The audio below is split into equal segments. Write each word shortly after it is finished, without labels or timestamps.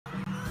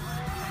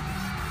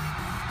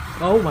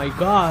Oh my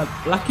god,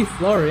 lucky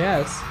floor,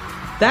 yes.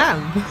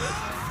 Damn!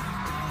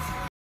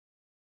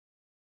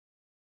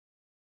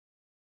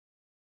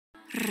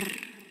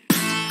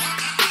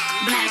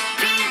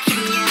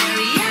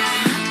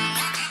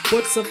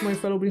 What's up my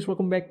fellow beings,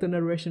 welcome back to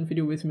another reaction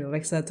video with me,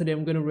 itsLexa. Today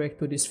I'm gonna react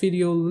to this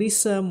video,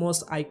 Lisa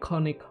most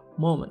iconic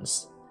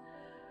moments.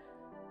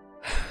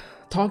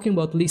 Talking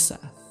about Lisa,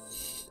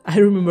 I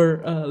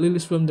remember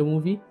lilifilm the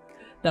movie.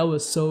 That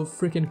was so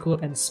freaking cool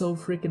and so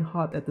freaking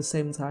hot at the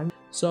same time.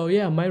 So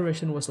yeah, my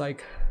reaction was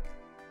like,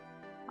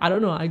 I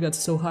don't know, I got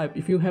so hyped.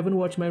 If you haven't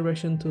watched my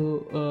reaction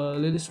to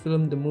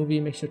lilifilm the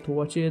movie, make sure to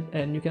watch it.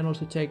 And you can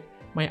also check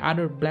my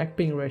other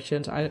Blackpink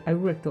reactions. I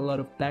react to a lot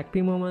of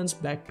Blackpink moments,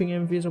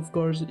 Blackpink MVs of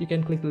course. You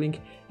can click the link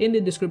in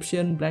the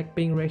description,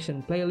 Blackpink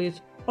reaction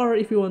playlist. Or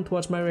if you want to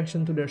watch my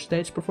reaction to their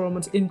stage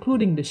performance,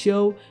 including the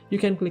show, you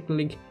can click the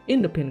link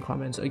in the pinned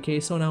comments.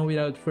 Okay, so now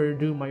without further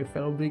ado, my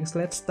fellow beings,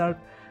 let's start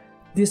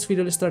this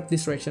video. Let's start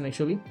this reaction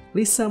actually.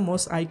 Lisa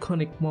most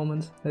iconic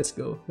moments. Let's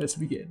go. Let's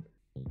begin.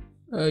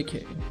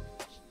 Okay.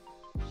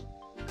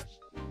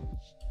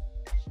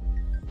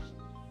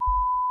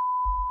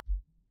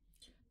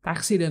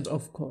 Taxi dance,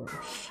 of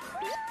course.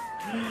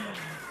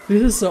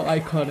 This is so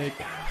iconic.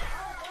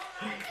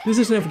 This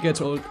is never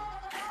gets old.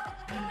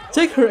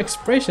 Check her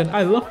expression,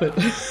 I love it.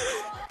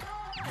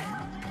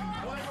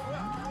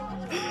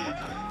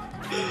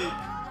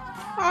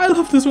 I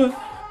love this one.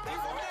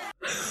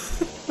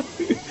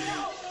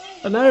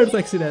 Another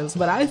taxi dance,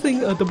 but I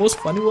think the most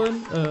funny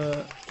one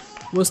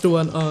was the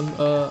one on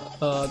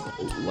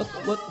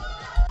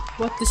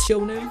what the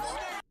show names?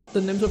 The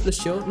names of the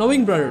show?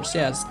 Knowing Brothers,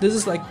 yes. This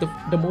is like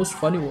the most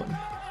funny one.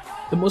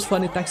 The most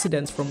funny taxi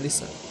dance from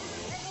Lisa.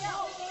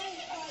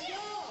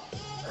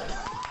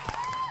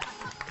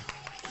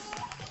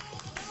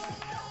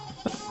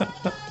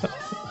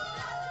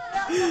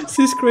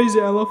 She's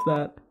crazy, I love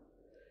that.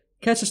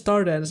 Catch a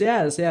star dance,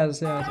 yes,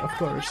 of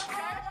course.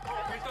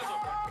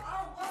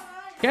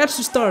 Catch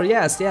the star,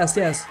 yes.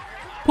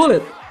 Pull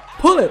it.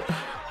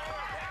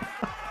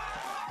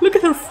 Look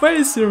at her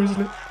face,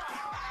 seriously.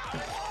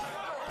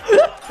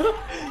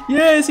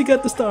 Yes, he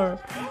got the star.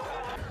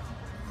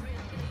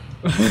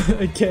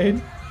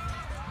 Again.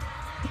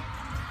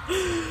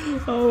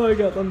 Oh my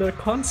god, on their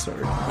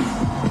concert.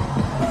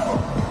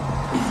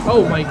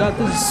 Oh my god,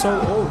 this is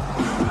so old.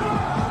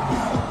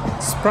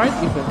 Sprite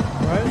even,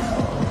 right?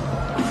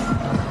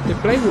 They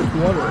play with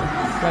water.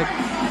 Like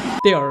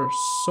they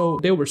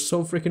were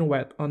so freaking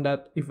wet on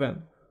that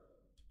event.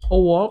 A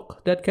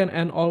walk that can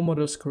end all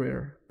models'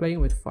 career. Playing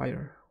with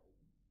fire.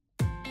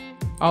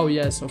 Oh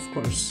yes, of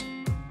course.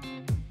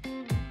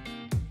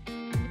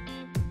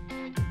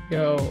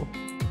 Yo,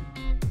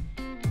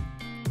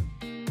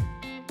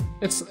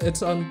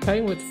 it's on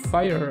Playing with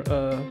Fire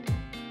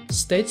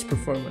stage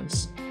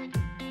performance.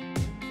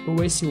 The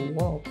way she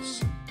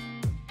walks.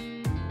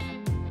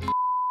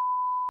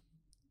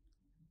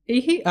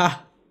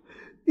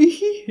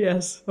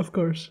 Yes, of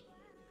course.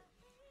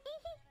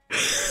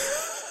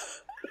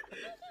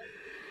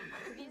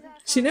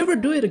 She never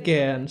do it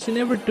again. She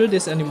never do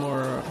this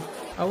anymore.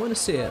 I wanna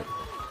see it.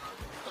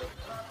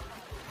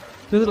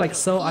 This is like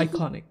so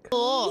iconic.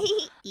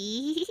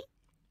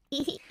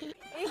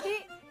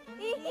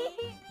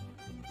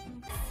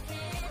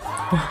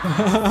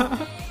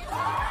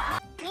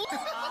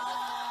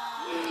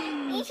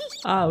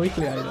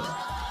 Weekly Idol.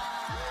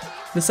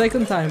 The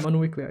second time on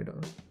Weekly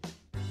Idol.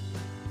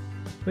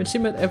 When she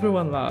made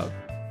everyone laugh.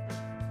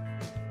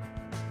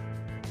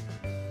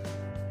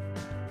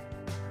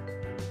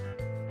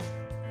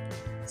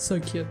 So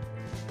cute.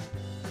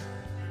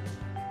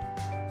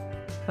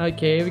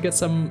 Okay, we got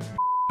some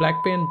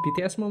Blackpink and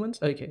BTS moments.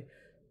 Okay.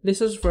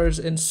 Lisa's verse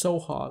in So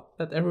Hot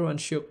that everyone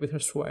shook with her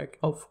swag.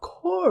 Of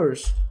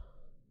course!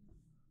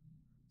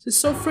 She's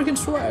so freaking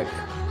swag.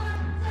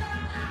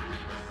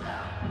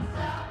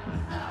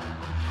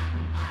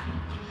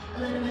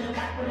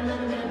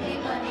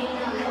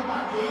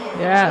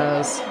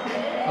 Yes.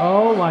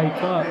 Oh my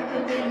god.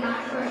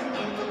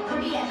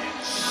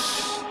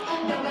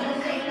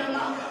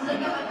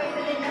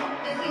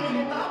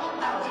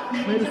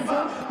 Where the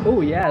fuck? Oh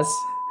yes.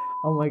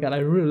 Oh my god, I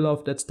really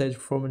love that stage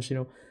performance, you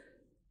know.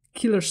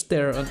 Killer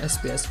stare on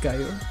SBS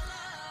Gaio.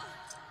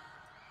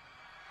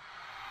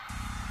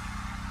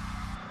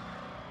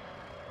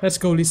 Let's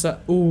go,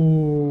 Lisa.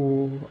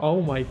 Ooh,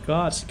 oh my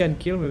god, she can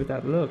kill me with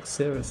that look,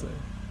 seriously.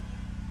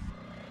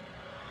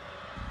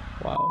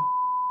 Wow.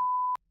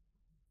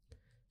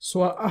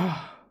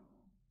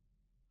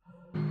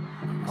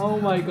 Oh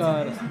my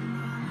god.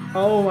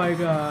 Oh my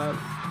god.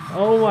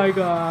 Oh my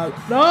god.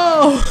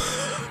 No!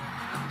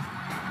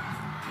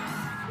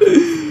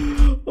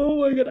 Oh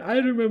my god, I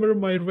remember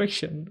my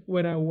reaction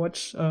when I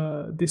watched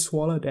this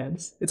swallow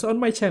dance. It's on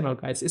my channel,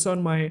 guys. It's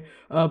on my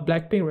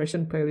Blackpink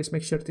reaction playlist.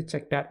 Make sure to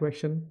check that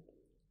reaction.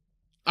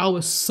 I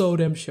was so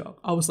damn shocked.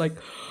 I was like,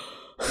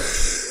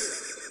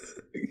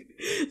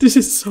 this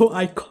is so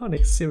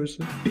iconic,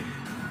 seriously.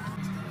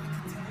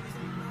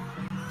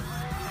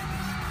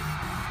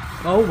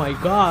 Oh my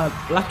god,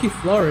 lucky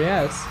floor,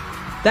 yes.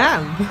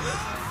 Damn!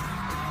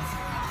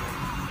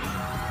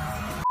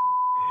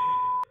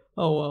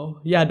 Oh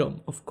well,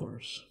 Yadom, of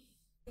course.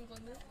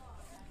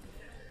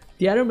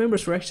 The other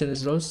member's reaction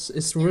is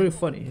really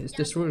funny. It's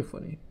just really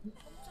funny.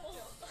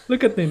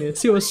 Look at Nini,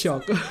 she was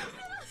shocked.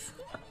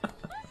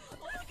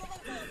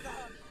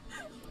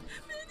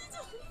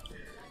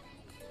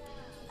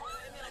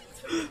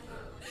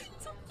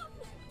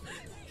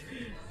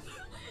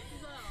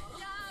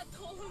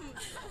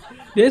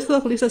 They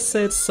thought Lisa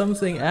said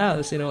something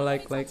else, you know,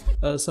 like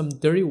some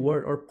dirty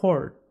word or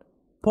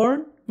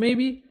porn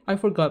maybe, I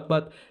forgot.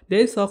 But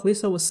they thought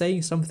Lisa was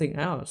saying something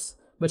else,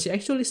 but she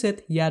actually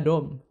said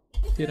Yadom,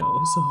 you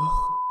know. So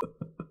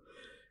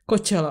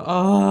Coachella,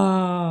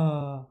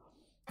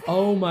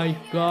 oh my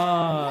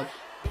god,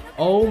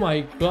 oh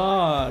my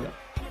god,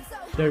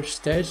 their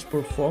stage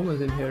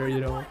performance in here, you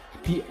know,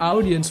 the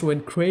audience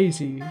went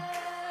crazy.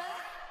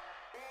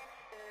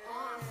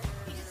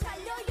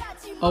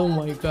 Oh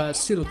my god,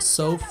 she looks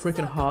so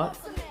freaking hot.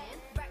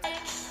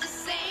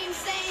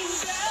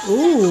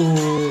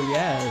 Ooh,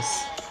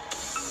 yes.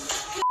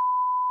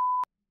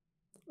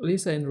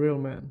 Lisa in Real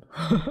Man.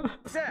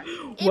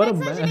 What a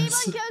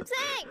mess.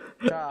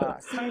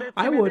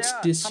 I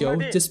watched this show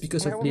just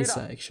because of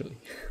Lisa, actually.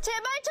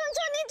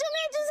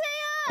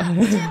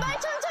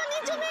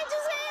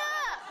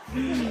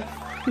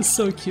 He's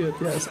so cute,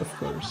 yes, of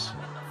course.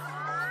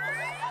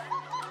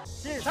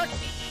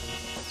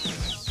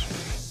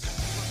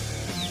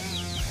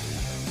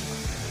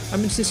 I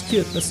mean, she's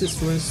cute, but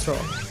she's really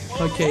strong.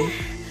 Okay,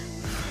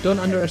 don't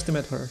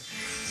underestimate her.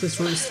 She's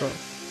really strong.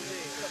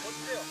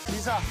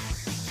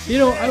 You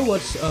know, I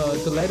watched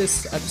the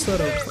latest episode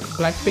of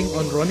Blackpink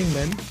on Running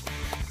Man.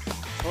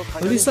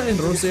 Lisa and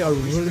Rose are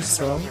really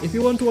strong. If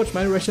you want to watch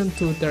my reaction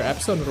to their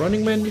episode on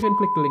Running Man, you can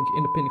click the link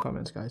in the pinned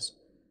comments, guys.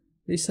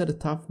 Lisa the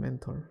tough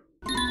mentor.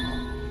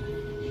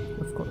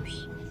 Of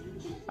course.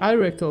 I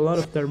react to a lot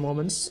of their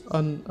moments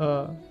on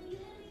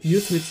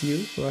Youth With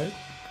You, right?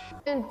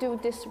 Didn't do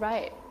this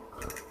right.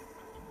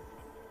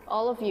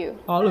 All of you.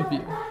 All of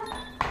you.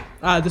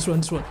 Ah, this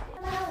one.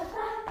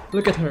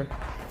 Look at her.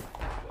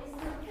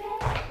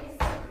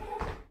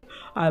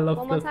 I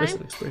love the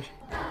facial expression.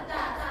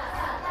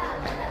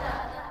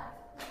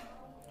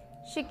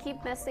 She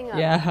keep messing up.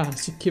 Yeah,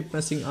 she keep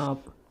messing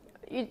up.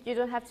 You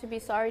don't have to be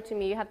sorry to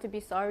me. You have to be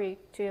sorry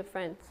to your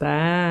friends.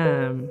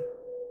 Damn.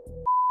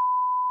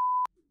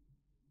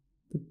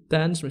 The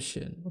dance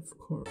machine, of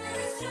course.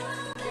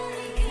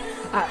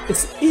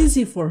 It's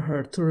easy for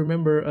her to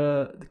remember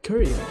the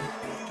Korean.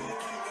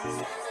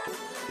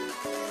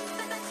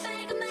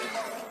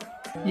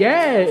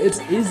 Yeah,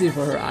 it's easy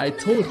for her. I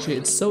told you,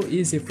 it's so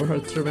easy for her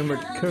to remember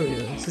the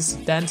Korean. She's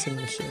a dancing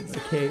machine,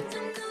 okay?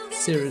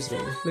 Seriously,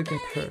 look at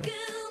her.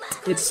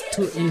 It's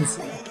too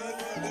easy.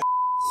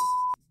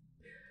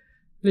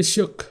 They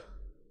shook.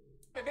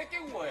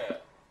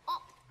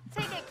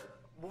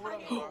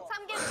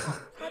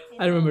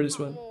 I remember this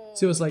one.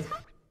 She was like...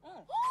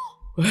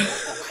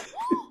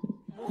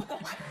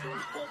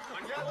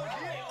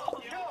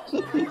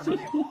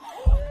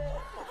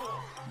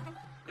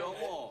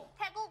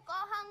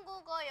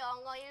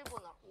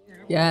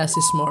 Yeah,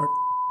 she's smart.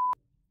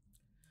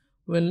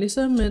 When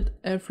Lisa met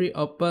every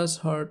oppa's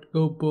heart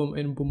go boom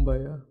in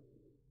Bumbaya.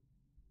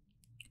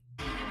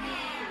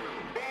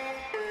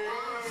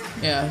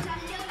 Yeah.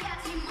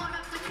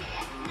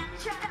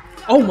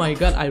 Oh my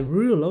god, I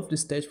really love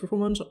this stage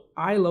performance.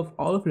 I love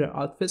all of their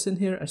outfits in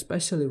here,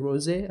 especially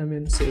Rose. I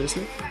mean,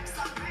 seriously.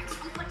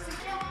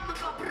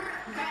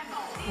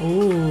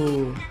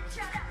 Oh.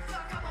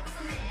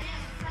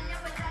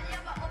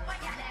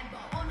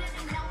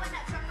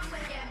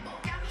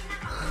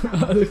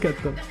 Look at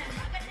them.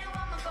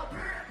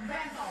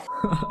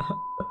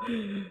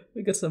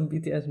 We got some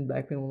BTS and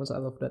Blackpink moments. I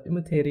love that.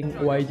 Imitating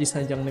YG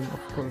Sanjang Lim, of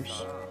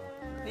course.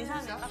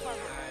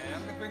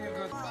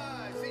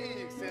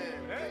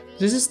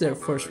 This is their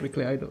first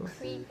weekly idol.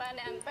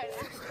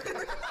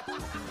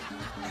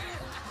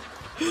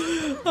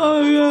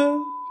 Oh yeah,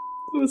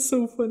 it was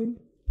so funny.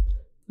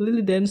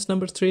 Lily Dance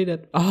number 3.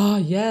 That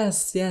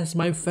yes,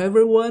 my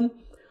favorite one.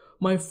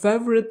 My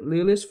favorite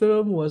Lily's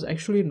film was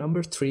actually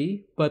number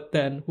 3, but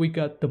then we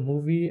got the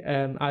movie,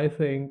 and I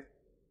think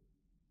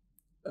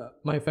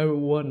my favorite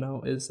one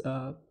now is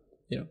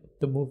you know,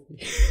 the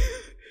movie.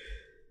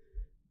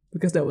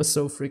 Because that was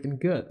so freaking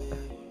good.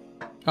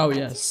 Oh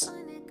yes.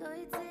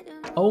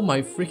 Oh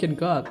my freaking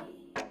god.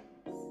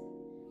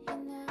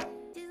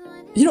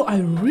 You know, I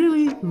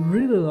really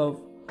love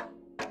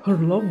her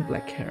long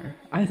black hair.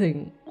 I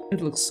think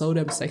it looks so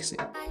damn sexy,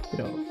 you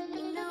know.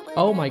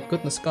 Oh my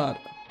goodness god.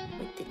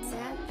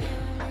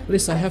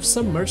 Lisa, have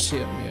some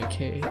mercy on me,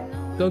 okay?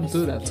 Don't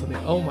do that to me.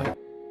 Oh my.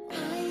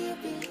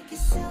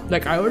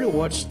 Like, I already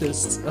watched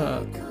this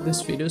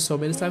this video so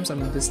many times. I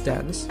mean, this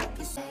dance.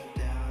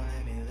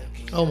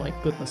 Oh my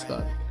goodness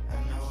god.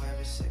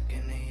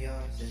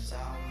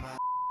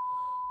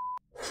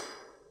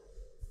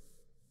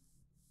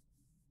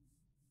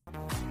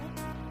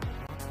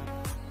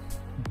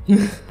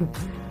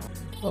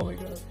 Oh my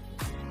god.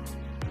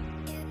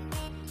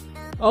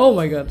 Oh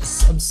my god.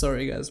 I'm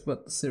sorry guys,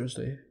 but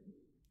seriously.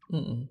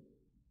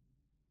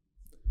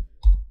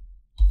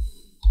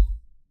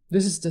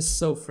 This is just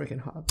so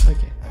freaking hot.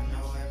 Okay.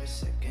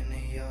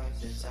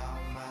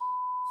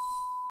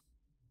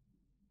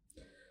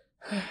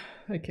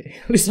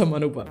 Okay, Lisa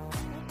Manubal.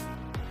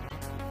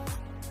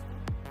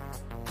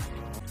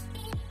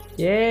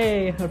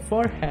 Yay, her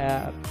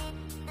forehead.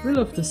 We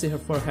love to see her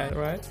forehead,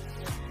 right?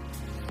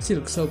 She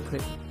looks so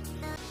pretty.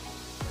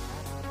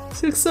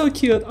 She looks so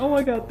cute. Oh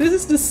my god, this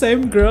is the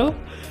same girl.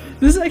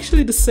 This is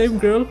actually the same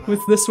girl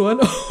with this one.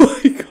 Oh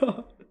my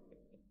god.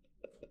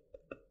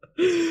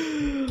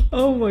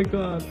 Oh my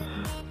god.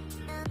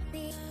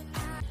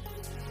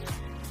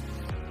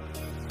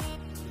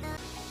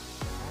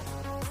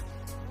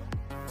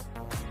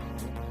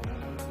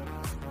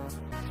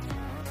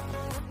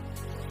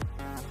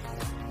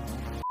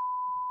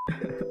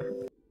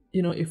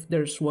 You know, if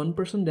there's one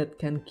person that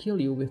can kill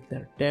you with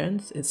their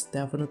dance, it's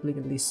definitely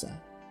Lisa.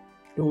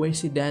 The way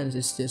she dances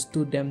is just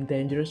too damn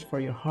dangerous for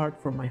your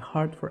heart, for my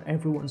heart, for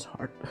everyone's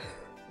heart.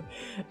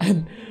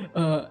 And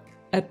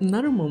at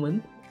another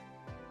moment,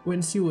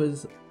 when she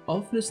was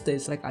off the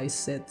stage, like I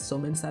said so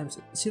many times,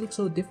 she looks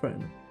so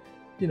different.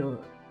 You know,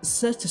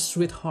 such a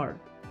sweetheart.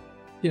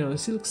 You know,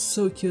 she looks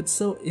so cute,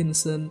 so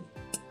innocent.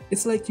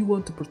 It's like you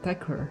want to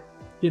protect her,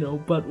 you know,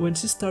 but when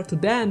she starts to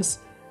dance,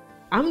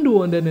 I'm the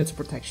one that needs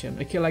protection.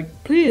 Okay,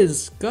 like,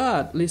 please,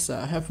 God,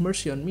 Lisa, have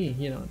mercy on me,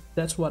 you know.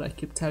 That's what I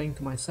keep telling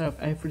to myself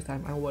every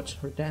time I watch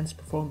her dance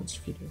performance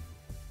video,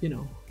 you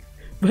know.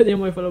 But yeah,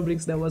 my fellow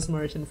Blinks, that was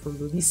my reaction for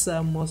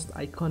Lisa most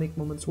iconic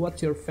moments.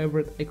 What's your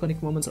favorite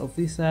iconic moments of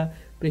Lisa?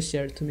 Please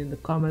share it to me in the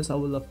comments. I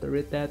would love to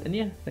read that. And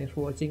yeah, thanks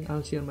for watching.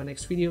 I'll see you on my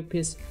next video.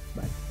 Peace.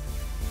 Bye.